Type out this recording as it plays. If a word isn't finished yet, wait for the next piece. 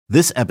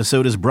This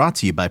episode is brought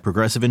to you by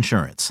Progressive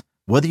Insurance.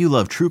 Whether you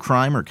love true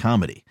crime or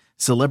comedy,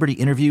 celebrity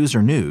interviews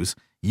or news,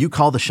 you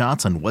call the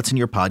shots on what's in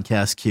your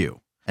podcast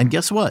queue. And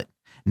guess what?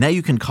 Now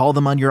you can call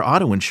them on your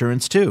auto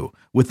insurance too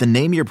with the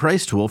Name Your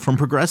Price tool from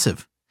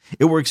Progressive.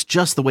 It works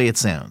just the way it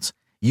sounds.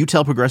 You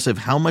tell Progressive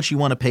how much you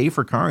want to pay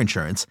for car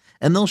insurance,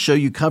 and they'll show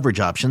you coverage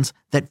options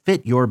that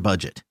fit your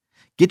budget.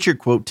 Get your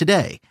quote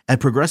today at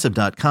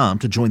Progressive.com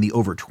to join the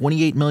over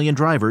 28 million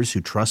drivers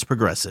who trust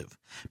Progressive.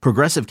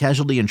 Progressive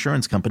Casualty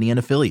Insurance Company and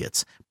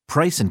Affiliates.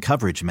 Price and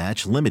coverage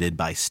match limited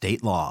by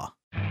state law.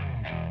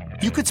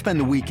 You could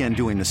spend the weekend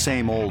doing the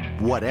same old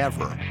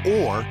whatever,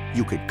 or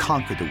you could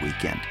conquer the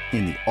weekend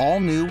in the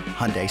all-new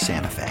Hyundai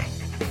Santa Fe.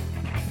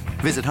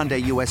 Visit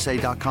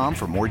HyundaiUSA.com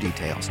for more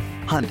details.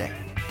 Hyundai,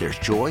 there's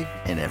joy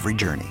in every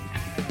journey.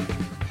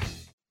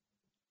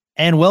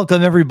 And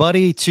welcome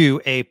everybody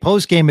to a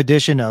post-game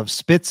edition of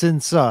Spits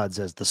and Suds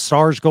as the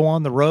Stars go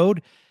on the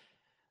road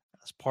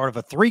as part of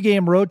a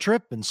 3-game road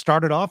trip and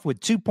started off with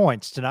 2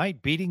 points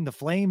tonight, beating the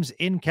Flames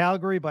in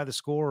Calgary by the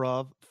score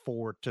of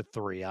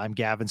 4-3. I'm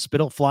Gavin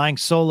Spittle, flying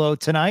solo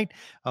tonight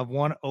of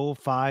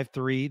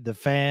 105.3 The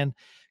Fan.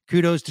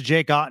 Kudos to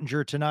Jake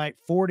Ottinger tonight,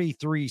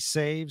 43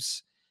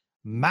 saves.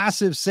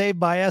 Massive save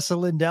by Esa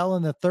Lindell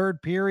in the third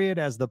period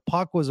as the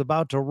puck was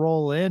about to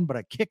roll in, but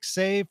a kick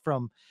save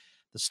from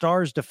the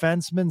Stars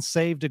defenseman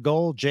saved a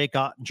goal. Jake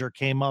Ottinger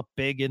came up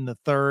big in the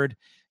third.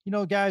 You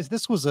know, guys,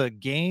 this was a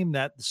game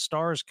that the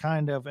Stars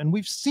and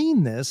we've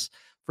seen this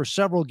for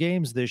several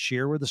games this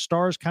year, where the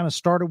Stars kind of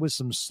started with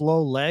some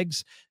slow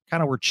legs,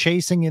 kind of were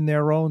chasing in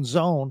their own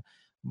zone.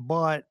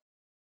 But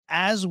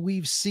as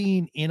we've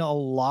seen in a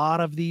lot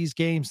of these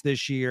games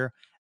this year,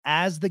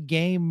 as the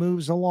game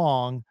moves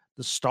along,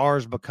 the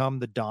Stars become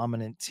the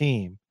dominant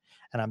team.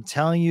 And I'm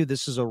telling you,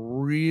 this is a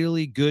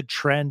really good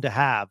trend to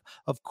have.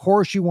 Of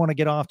course, you want to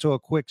get off to a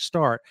quick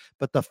start,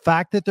 but the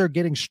fact that they're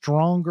getting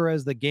stronger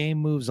as the game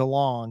moves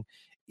along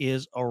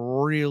is a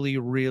really,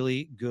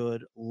 really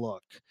good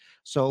look.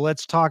 So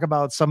let's talk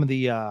about some of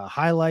the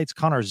highlights.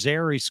 Connor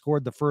Zary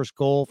scored the first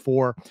goal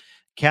for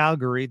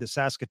Calgary, the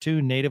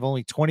Saskatoon native,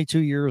 only 22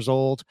 years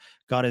old,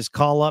 got his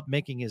call up,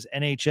 making his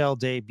NHL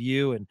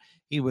debut, and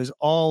he was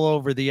all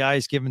over the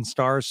ice, giving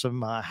Stars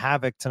some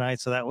havoc tonight.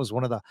 So that was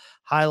one of the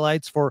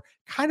highlights for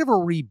kind of a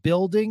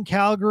rebuilding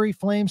Calgary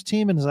Flames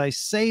team. And as I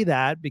say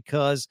that,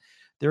 because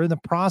they're in the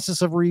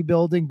process of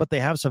rebuilding, but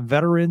they have some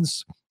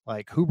veterans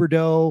like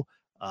Huberdeau,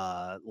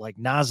 like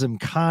Nazem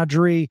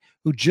Kadri,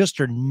 who just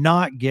are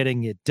not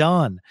getting it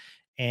done.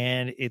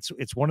 And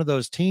it's one of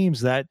those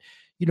teams that,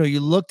 you know,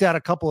 you looked at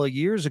a couple of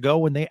years ago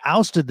when they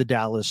ousted the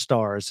Dallas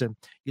Stars, and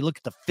you look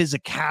at the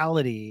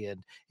physicality,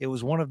 and it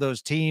was one of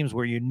those teams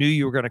where you knew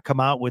you were going to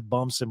come out with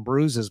bumps and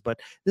bruises. But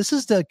this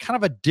is the kind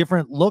of a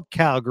different look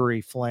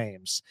Calgary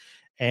Flames.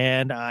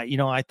 And, you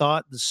know, I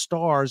thought the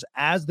Stars,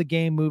 as the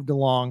game moved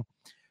along,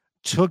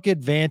 took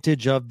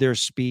advantage of their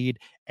speed.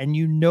 And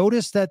you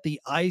notice that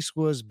the ice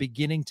was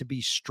beginning to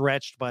be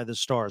stretched by the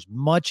Stars,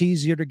 much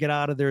easier to get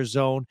out of their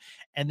zone.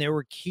 And they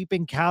were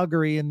keeping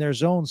Calgary in their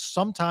zone,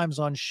 sometimes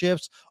on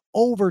shifts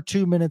over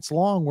 2 minutes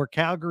long, where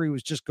Calgary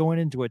was just going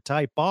into a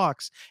tight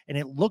box. And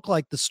it looked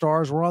like the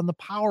Stars were on the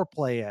power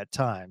play at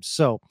times.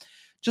 So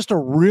just a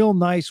real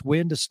nice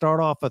win to start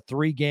off a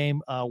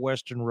 3-game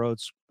Western road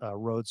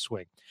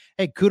swing.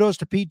 Hey, kudos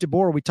to Pete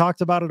DeBoer. We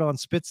talked about it on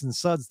Spits and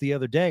Suds the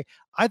other day.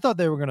 I thought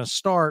they were going to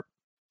start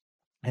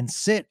and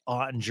sit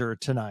Ottinger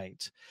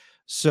tonight.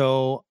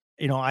 So,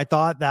 you know, I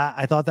thought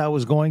that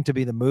was going to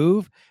be the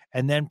move,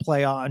 and then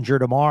play Ottinger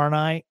tomorrow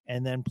night,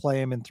 and then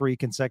play him in 3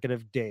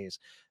 consecutive days.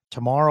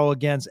 Tomorrow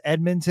against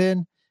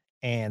Edmonton,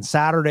 and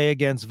Saturday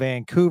against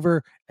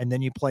Vancouver, and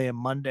then you play him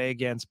Monday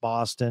against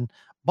Boston.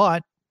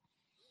 But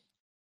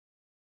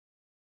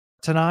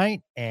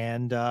tonight,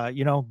 and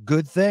you know,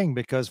 good thing,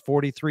 because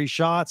 43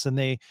 shots, and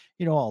they,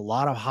 you know, a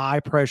lot of high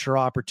pressure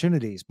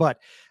opportunities. But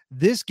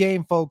this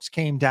game, folks,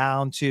 came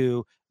down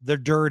to the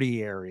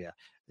dirty area.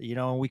 You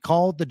know, we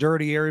call it the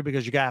dirty area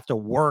because you have to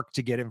work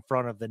to get in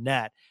front of the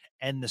net.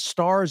 And the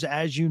Stars,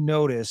 as you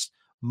noticed,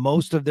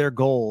 most of their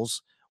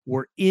goals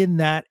were in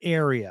that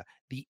area.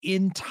 The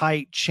in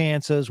tight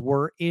chances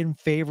were in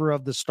favor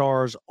of the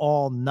Stars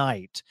all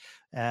night,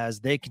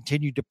 as they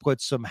continued to put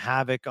some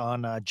havoc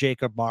on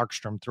Jacob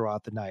Markstrom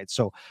throughout the night.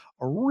 So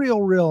a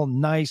real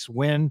nice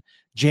win.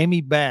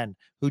 Jamie Benn,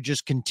 who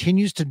just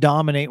continues to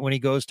dominate when he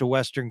goes to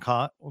Western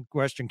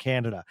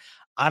Canada.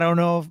 I don't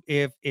know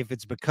if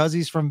it's because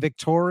he's from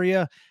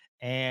Victoria,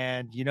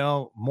 and, you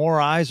know,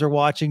 more eyes are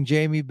watching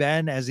Jamie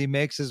Benn as he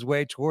makes his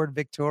way toward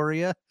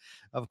Victoria.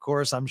 Of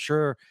course, I'm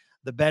sure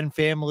the Benn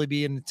family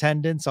be in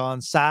attendance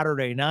on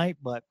Saturday night,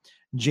 but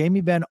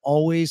Jamie Benn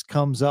always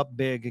comes up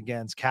big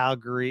against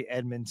Calgary,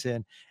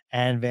 Edmonton,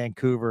 and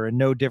Vancouver, and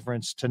no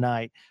difference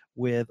tonight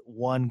with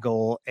 1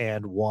 goal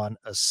and 1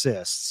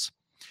 assist.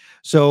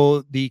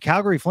 So the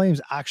Calgary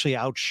Flames actually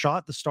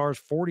outshot the Stars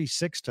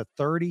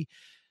 46-30.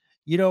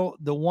 You know,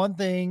 the one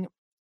thing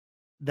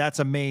that's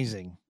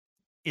amazing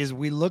is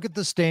we look at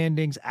the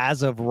standings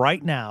as of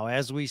right now,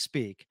 as we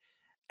speak,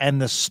 and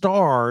the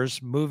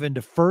Stars move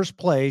into first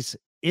place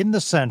in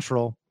the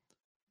Central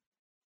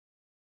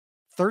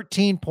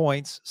 13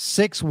 points,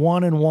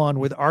 6-1-1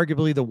 with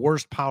arguably the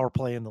worst power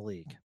play in the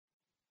league.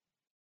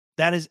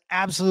 That is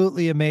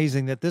absolutely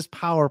amazing that this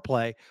power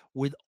play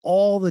with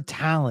all the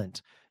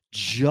talent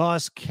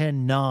just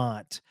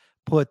cannot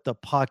put the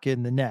puck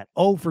in the net.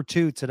 0 for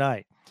 2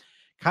 tonight.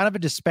 Kind of a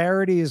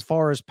disparity as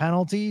far as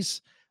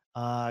penalties.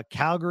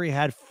 Calgary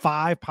had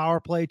 5 power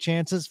play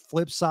chances.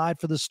 Flip side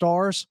for the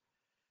Stars,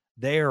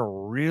 they are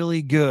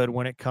really good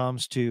when it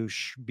comes to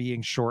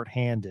being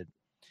shorthanded.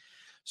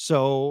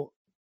 So,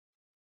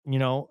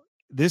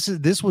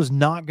 this was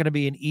not going to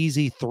be an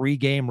easy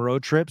 3-game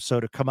road trip. So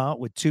to come out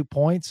with 2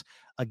 points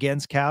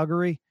against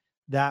Calgary,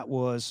 that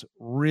was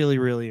really,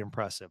 really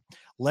impressive.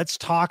 Let's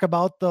talk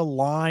about the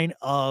line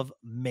of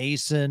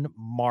Mason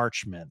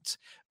Marchment.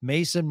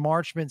 Mason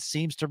Marchment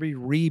seems to be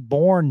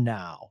reborn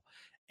now,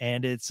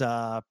 and it's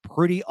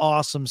pretty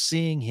awesome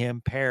seeing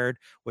him paired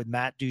with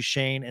Matt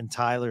Duchene and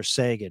Tyler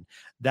Seguin.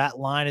 That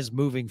line is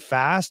moving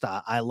fast.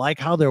 I like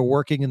how they're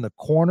working in the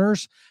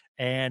corners,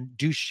 and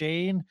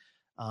Duchene,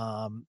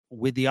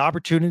 with the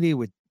opportunity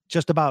with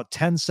just about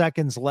 10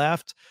 seconds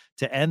left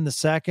to end the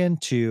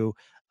second, to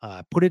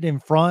put it in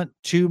front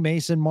to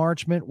Mason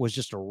Marchment was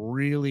just a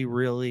really,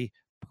 really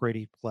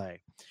pretty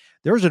play.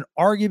 There's an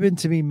argument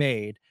to be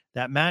made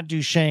that Matt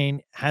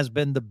Duchene has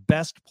been the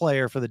best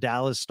player for the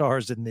Dallas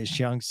Stars in this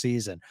young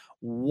season.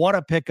 What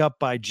a pickup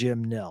by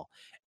Jim Nill.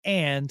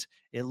 And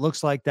it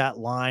looks like that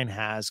line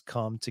has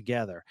come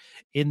together.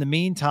 In the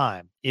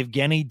meantime,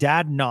 Evgeny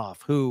Dadonov,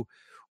 who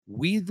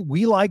we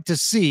like to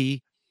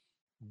see,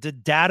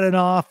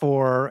 Dadonov,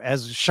 or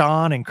as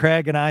Sean and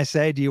Craig and I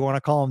say, do you want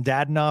to call him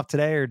Dadonov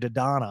today or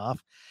Dadonov?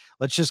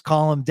 Let's just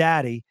call him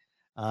Daddy.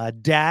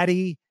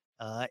 Daddy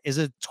is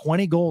a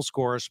 20-goal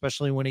scorer,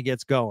 especially when he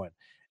gets going.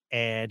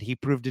 And he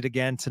proved it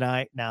again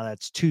tonight. Now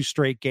that's 2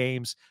 straight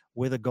games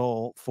with a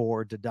goal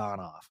for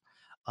Dadonov.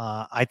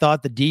 I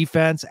thought the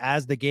defense,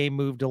 as the game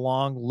moved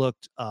along,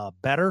 looked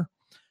better.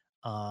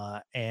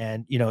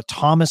 And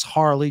Thomas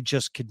Harley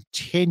just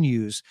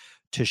continues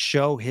to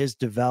show his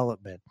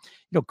development.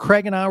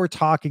 Craig and I were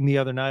talking the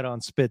other night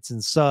on Spits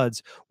and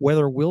Suds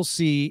whether we'll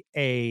see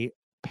a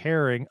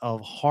pairing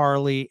of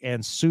Harley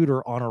and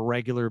Suter on a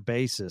regular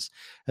basis.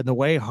 And the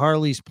way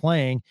Harley's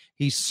playing,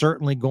 he's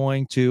certainly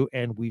going to,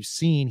 and we've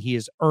seen he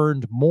has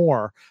earned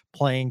more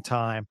playing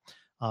time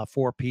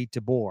for Pete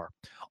DeBoer.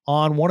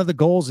 On one of the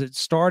goals, it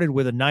started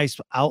with a nice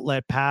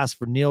outlet pass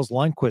for Nils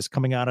Lundqvist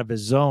coming out of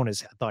his zone. I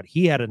thought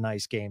he had a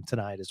nice game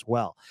tonight as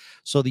well.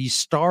 So the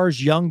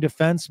Stars' young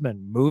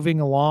defensemen moving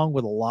along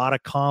with a lot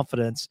of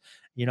confidence,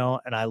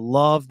 and I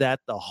love that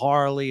the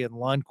Harley and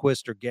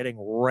Lundqvist are getting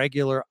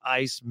regular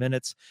ice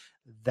minutes.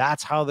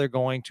 That's how they're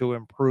going to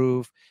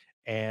improve.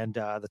 And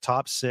the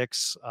top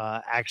 6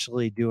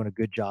 actually doing a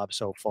good job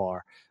so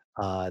far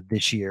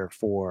this year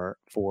for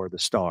the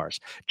Stars.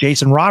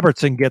 Jason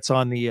Robertson gets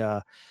on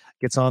the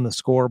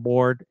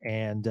scoreboard,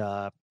 and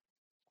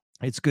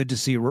it's good to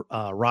see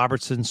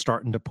Robertson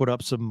starting to put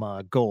up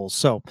some goals.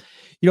 So,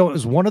 it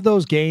was one of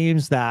those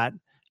games that,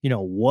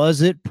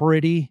 was it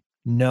pretty?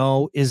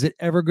 No. Is it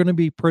ever going to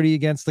be pretty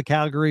against the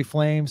Calgary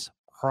Flames?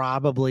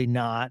 Probably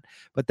not.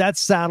 But that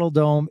Saddle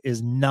Dome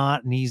is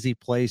not an easy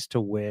place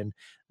to win.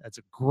 That's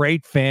a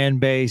great fan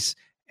base,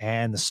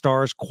 and the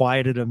Stars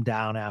quieted them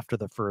down after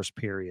the first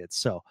period.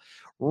 So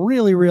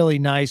really, really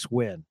nice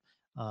win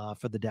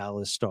for the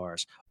Dallas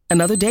Stars.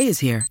 Another day is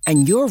here,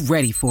 and you're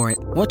ready for it.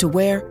 What to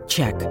wear?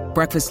 Check.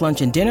 Breakfast, lunch,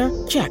 and dinner?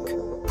 Check.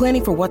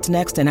 Planning for what's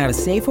next and how to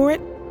save for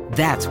it?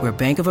 That's where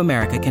Bank of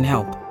America can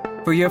help.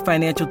 For your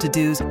financial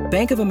to-dos,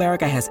 Bank of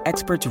America has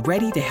experts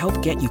ready to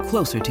help get you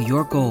closer to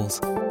your goals.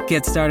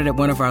 Get started at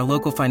one of our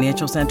local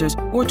financial centers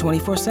or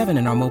 24/7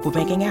 in our mobile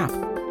banking app.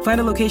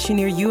 Find a location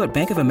near you at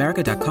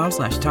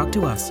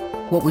bankofamerica.com/talktous.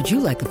 What would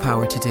you like the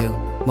power to do?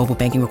 Mobile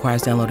banking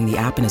requires downloading the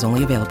app and is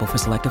only available for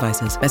select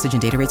devices. Message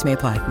and data rates may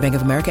apply. Bank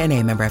of America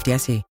NA, member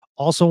FDIC.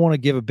 Also want to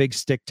give a big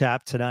stick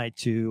tap tonight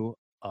to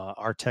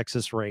our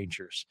Texas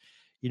Rangers.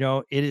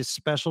 It is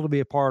special to be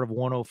a part of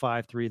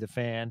 105.3 The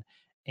Fan,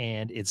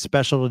 and it's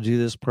special to do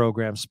this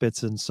program,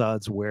 Spits and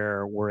Suds,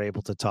 where we're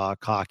able to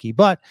talk hockey.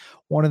 But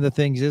one of the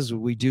things is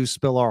we do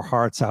spill our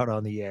hearts out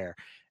on the air.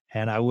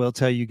 And I will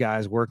tell you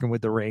guys, working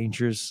with the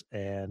Rangers,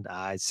 and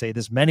I say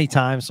this many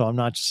times, so I'm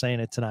not just saying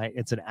it tonight,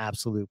 it's an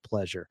absolute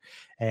pleasure.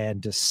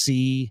 And to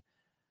see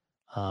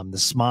the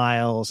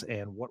smiles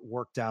and what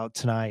worked out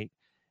tonight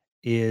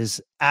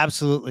is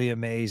absolutely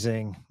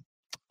amazing.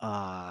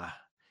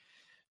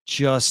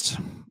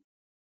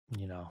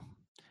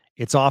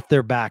 It's off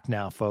their back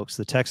now, folks.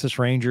 The Texas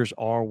Rangers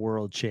are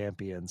world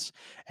champions.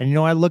 And,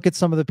 I look at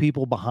some of the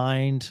people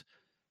behind,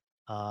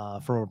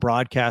 from a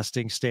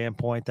broadcasting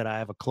standpoint, that I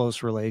have a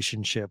close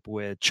relationship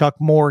with. Chuck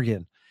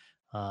Morgan,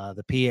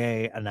 the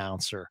PA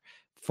announcer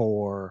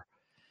for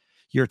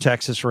your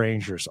Texas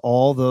Rangers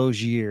all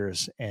those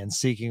years and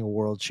seeking a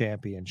world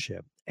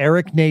championship.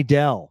 Eric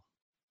Nadel.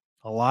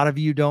 A lot of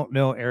you don't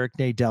know Eric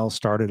Nadel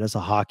started as a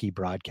hockey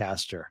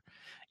broadcaster,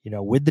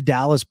 with the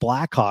Dallas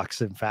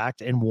Blackhawks, in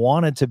fact, and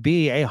wanted to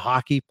be a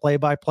hockey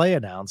play-by-play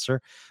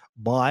announcer,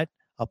 but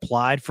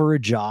applied for a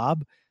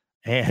job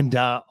And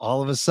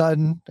all of a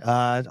sudden,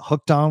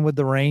 hooked on with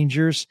the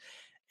Rangers.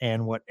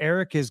 And what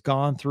Eric has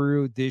gone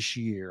through this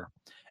year,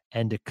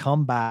 and to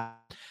come back,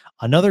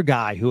 another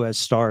guy who has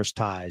Stars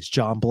ties,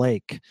 John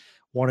Blake,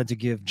 wanted to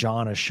give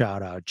John a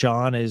shout out.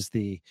 John is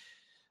the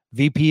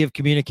VP of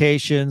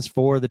communications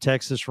for the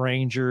Texas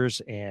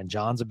Rangers, and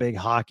John's a big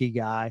hockey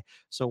guy.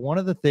 So one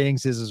of the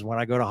things is when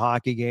I go to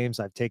hockey games,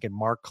 I've taken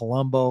Mark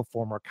Colombo,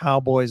 former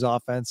Cowboys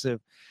offensive,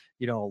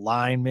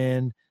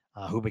 lineman,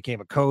 who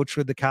became a coach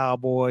with the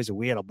Cowboys, and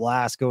we had a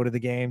blast go to the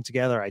game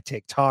together. I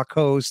take talk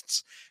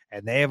hosts,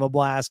 and they have a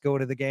blast go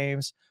to the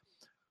games.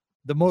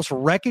 The most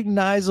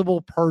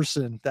recognizable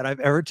person that I've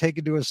ever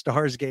taken to a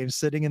Stars game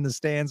sitting in the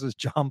stands was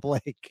John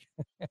Blake.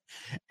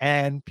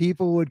 And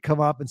people would come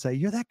up and say,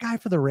 "You're that guy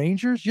for the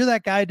Rangers? You're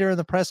that guy during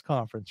the press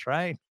conference,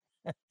 right?"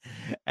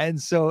 And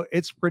so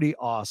it's pretty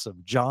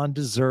awesome. John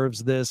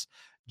deserves this.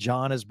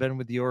 John has been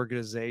with the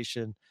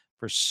organization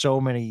for so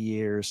many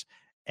years.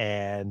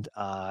 And,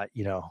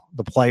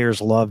 the players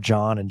love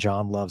John, and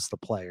John loves the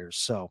players.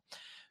 So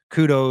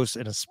kudos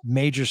and a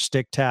major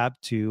stick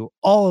tap to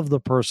all of the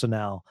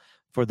personnel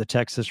for the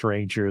Texas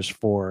Rangers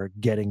for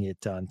getting it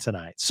done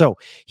tonight. So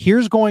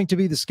here's going to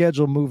be the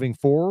schedule moving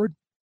forward.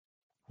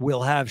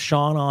 We'll have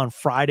Sean on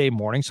Friday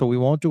morning, so we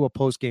won't do a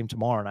post game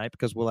tomorrow night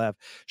because we'll have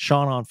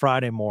Sean on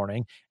Friday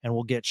morning, and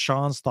we'll get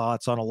Sean's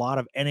thoughts on a lot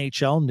of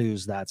NHL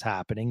news that's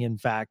happening. In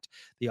fact,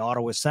 the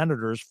Ottawa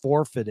Senators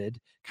forfeited,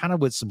 kind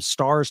of with some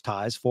Stars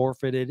ties,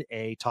 forfeited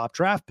a top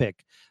draft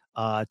pick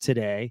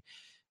today.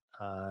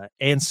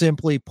 And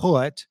simply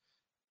put,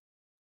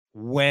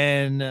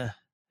 when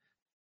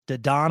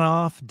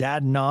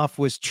Dadonov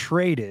was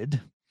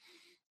traded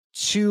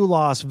to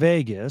Las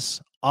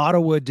Vegas,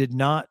 Ottawa did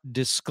not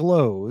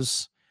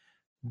disclose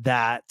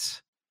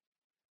that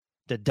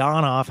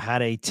Dadonov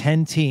had a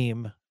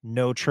 10-team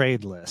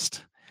no-trade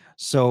list.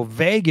 So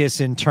Vegas,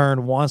 in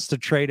turn, wants to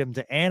trade him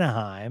to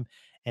Anaheim,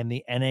 and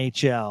the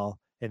NHL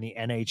and the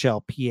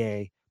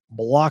NHLPA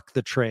blocked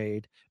the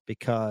trade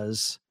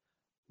because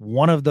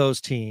one of those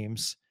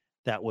teams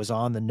that was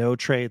on the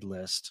no-trade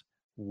list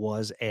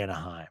was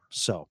Anaheim.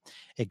 So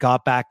it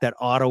got back that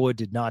Ottawa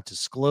did not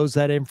disclose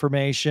that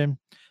information.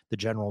 The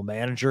general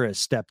manager has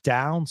stepped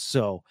down.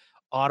 So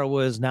Ottawa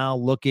is now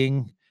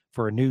looking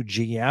for a new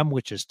GM,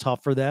 which is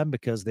tough for them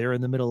because they're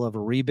in the middle of a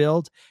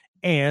rebuild,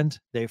 and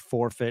they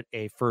forfeit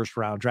a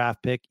first-round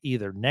draft pick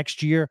either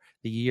next year,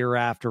 the year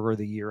after, or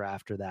the year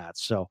after that.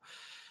 So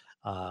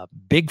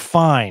big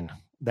fine.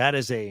 That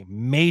is a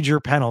major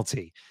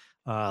penalty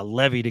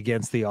levied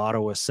against the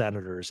Ottawa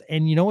Senators.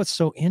 And what's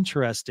so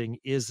interesting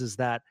is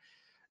that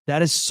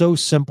is so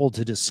simple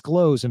to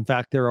disclose. In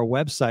fact, there are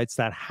websites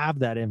that have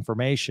that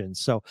information.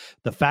 So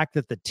the fact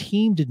that the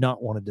team did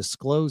not want to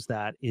disclose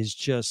that is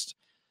just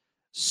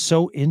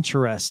so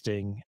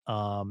interesting.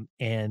 And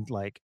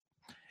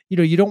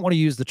you don't want to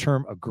use the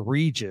term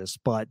egregious,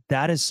 but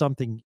that is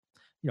something,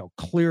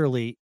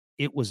 clearly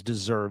it was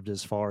deserved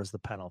as far as the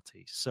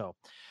penalty. So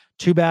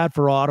too bad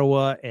for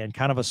Ottawa, and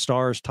kind of a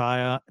Stars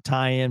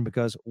tie-in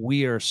because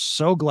we are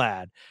so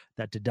glad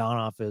that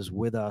Dadonov is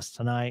with us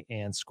tonight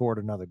and scored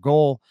another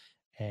goal.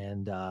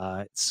 And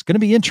it's going to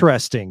be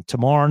interesting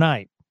tomorrow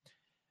night.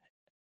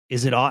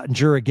 Is it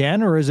Ottinger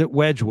again, or is it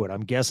Wedgwood?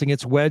 I'm guessing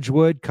it's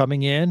Wedgwood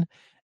coming in.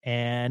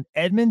 And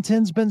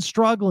Edmonton's been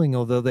struggling,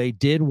 although they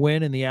did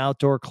win in the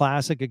Outdoor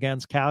Classic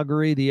against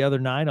Calgary the other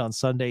night on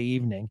Sunday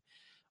evening.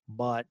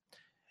 But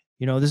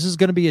this is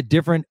going to be a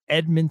different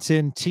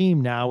Edmonton team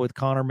now with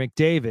Connor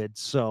McDavid.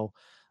 So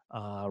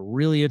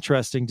really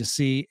interesting to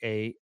see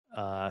a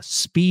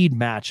speed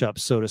matchup,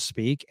 so to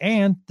speak.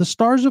 And the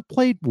Stars have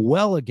played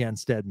well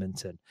against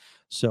Edmonton.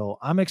 So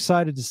I'm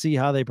excited to see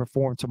how they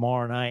perform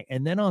tomorrow night.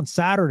 And then on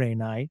Saturday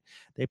night,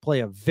 they play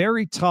a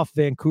very tough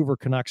Vancouver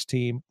Canucks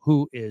team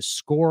who is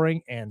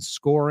scoring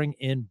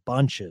in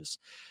bunches.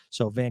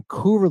 So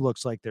Vancouver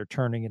looks like they're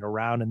turning it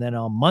around. And then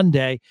on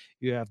Monday,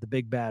 you have the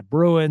Big Bad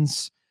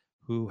Bruins,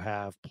 who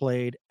have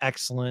played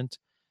excellent.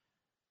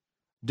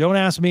 Don't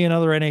ask me and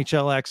other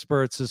NHL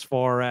experts as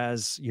far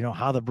as,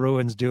 how the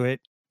Bruins do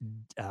it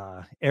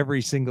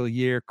every single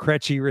year.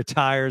 Krejci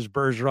retires,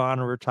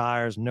 Bergeron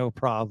retires, no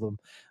problem.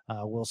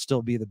 We'll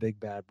still be the Big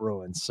Bad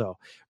Bruins. So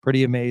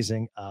pretty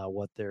amazing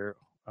what they're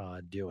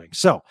doing.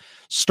 So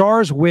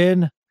Stars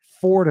win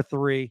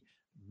 4-3,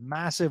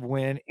 massive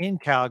win in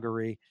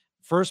Calgary,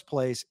 first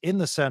place in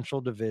the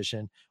Central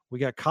Division. We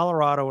got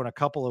Colorado in a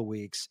couple of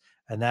weeks,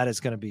 and that is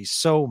going to be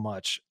so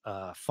much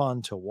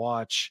fun to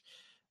watch.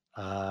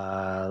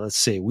 Let's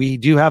see. We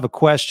do have a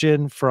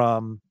question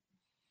from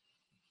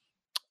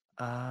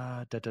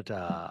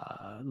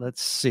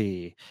let's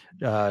see.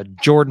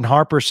 Jordan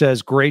Harper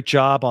says, great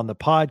job on the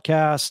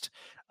podcast.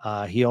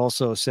 He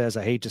also says,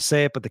 I hate to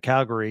say it, but the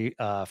Calgary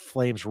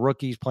Flames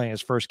rookies playing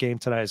his first game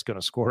tonight is going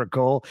to score a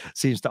goal.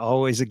 Seems to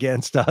always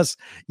against us.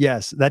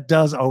 Yes, that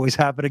does always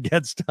happen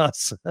against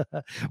us,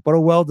 but a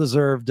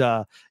well-deserved,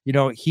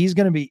 he's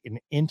going to be an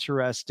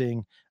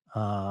interesting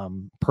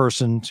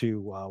person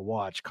to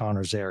watch.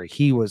 Connor Zary.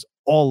 He was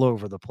all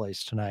over the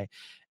place tonight,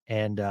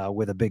 and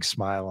with a big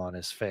smile on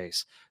his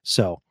face.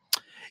 So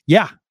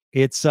yeah,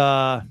 it's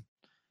good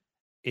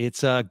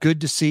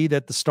to see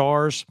that the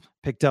Stars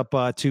picked up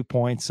 2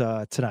 points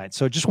tonight.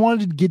 So just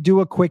wanted to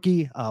do a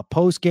quickie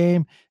post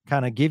game,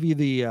 kind of give you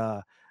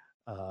the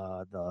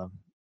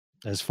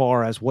as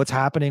far as what's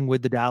happening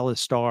with the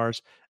Dallas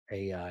Stars.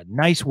 A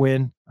nice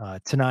win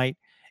tonight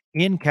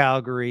in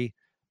Calgary.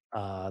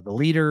 The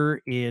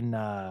leader in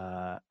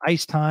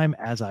ice time,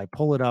 as I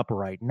pull it up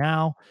right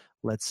now.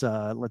 Let's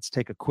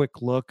take a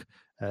quick look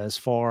as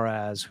far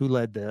as who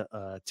led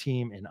the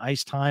team in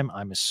ice time.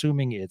 I'm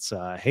assuming it's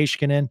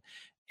Heiskanen,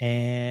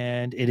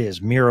 and it is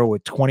Miro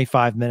with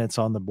 25 minutes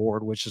on the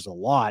board, which is a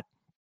lot.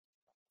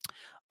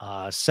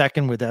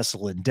 Second with Esa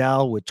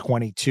Lindell with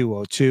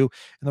 22:02.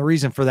 And the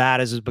reason for that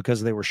is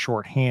because they were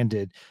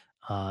shorthanded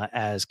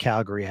as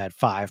Calgary had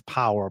 5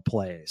 power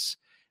plays.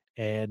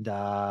 And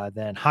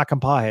then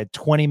Hakanpää had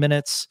 20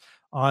 minutes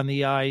on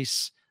the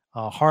ice.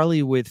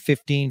 Harley with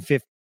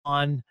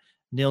 15:51.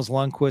 Nils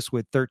Lundqvist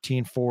with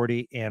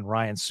 13:40. And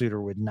Ryan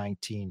Suter with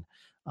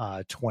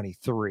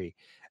 19:23.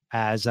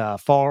 As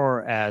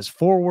far as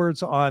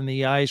forwards on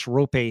the ice,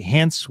 Roope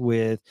Hintz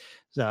with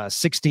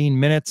 16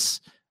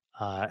 minutes.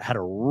 Had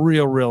a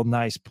real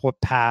nice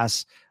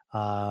pass.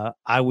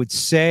 I would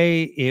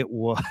say it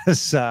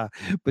was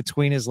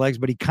between his legs,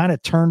 but he kind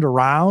of turned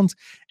around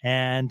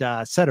and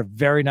set a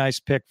very nice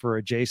pick for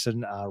a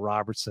Jason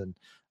Robertson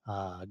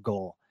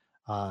goal.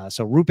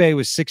 So Roope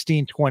was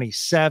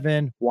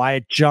 16:27.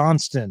 Wyatt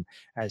Johnston,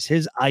 as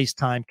his ice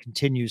time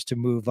continues to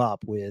move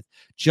up with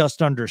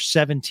just under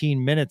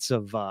 17 minutes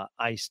of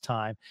ice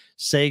time.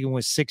 Sagan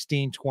was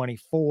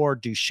 16:24.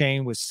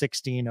 Duchesne was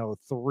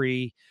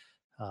 16:03.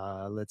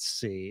 Let's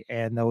see.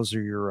 And those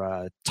are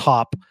your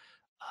top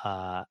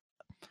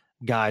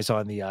guys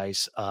on the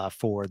ice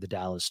for the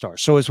Dallas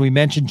Stars. So as we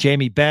mentioned,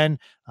 Jamie Benn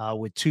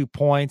with 2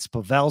 points,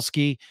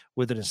 Pavelski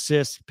with an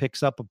assist,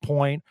 picks up a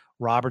point.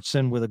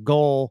 Robertson with a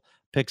goal,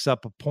 picks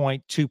up a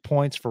point. 2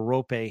 points for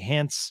Roope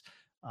Hintz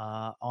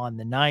on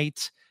the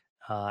night,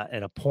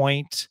 and a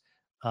point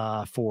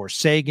for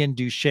Sagan,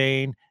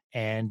 Duchesne,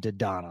 and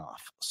Dadonov.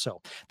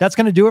 So that's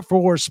going to do it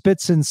for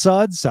Spits and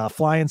Suds.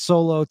 Flying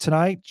solo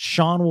tonight.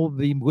 Sean will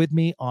be with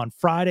me on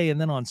Friday,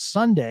 and then on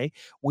Sunday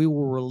we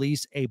will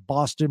release a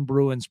Boston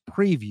Bruins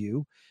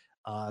preview.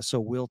 So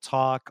we'll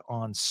talk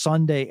on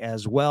Sunday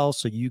as well,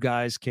 so you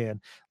guys can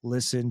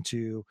listen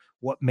to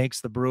what makes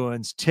the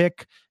Bruins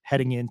tick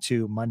heading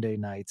into Monday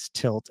night's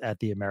tilt at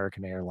the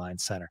American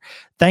Airlines Center.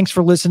 Thanks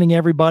for listening,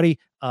 everybody.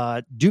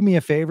 Do me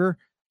a favor.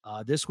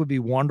 This would be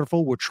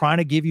wonderful. We're trying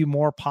to give you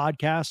more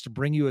podcasts to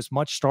bring you as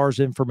much Stars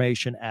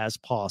information as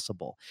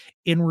possible.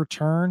 In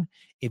return,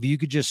 if you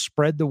could just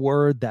spread the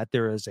word that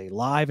there is a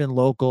live and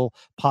local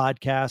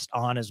podcast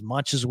on as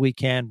much as we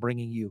can,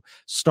 bringing you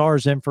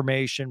Stars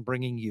information,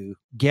 bringing you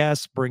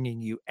guests,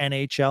 bringing you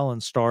NHL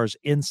and Stars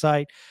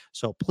insight.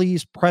 So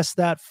please press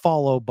that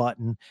follow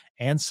button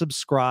and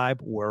subscribe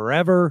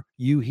wherever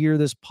you hear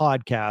this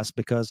podcast,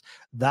 because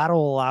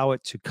that'll allow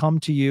it to come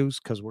to you,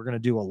 because we're going to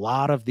do a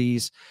lot of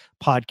these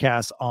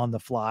podcasts on the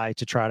fly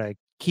to try to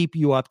keep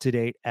you up to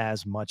date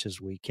as much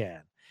as we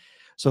can.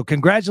 So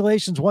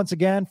congratulations once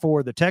again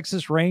for the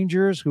Texas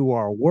Rangers, who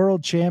are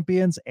world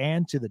champions,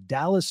 and to the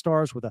Dallas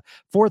Stars with a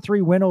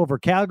 4-3 win over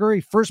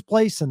Calgary, first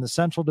place in the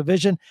Central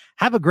Division.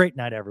 Have a great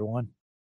night, everyone.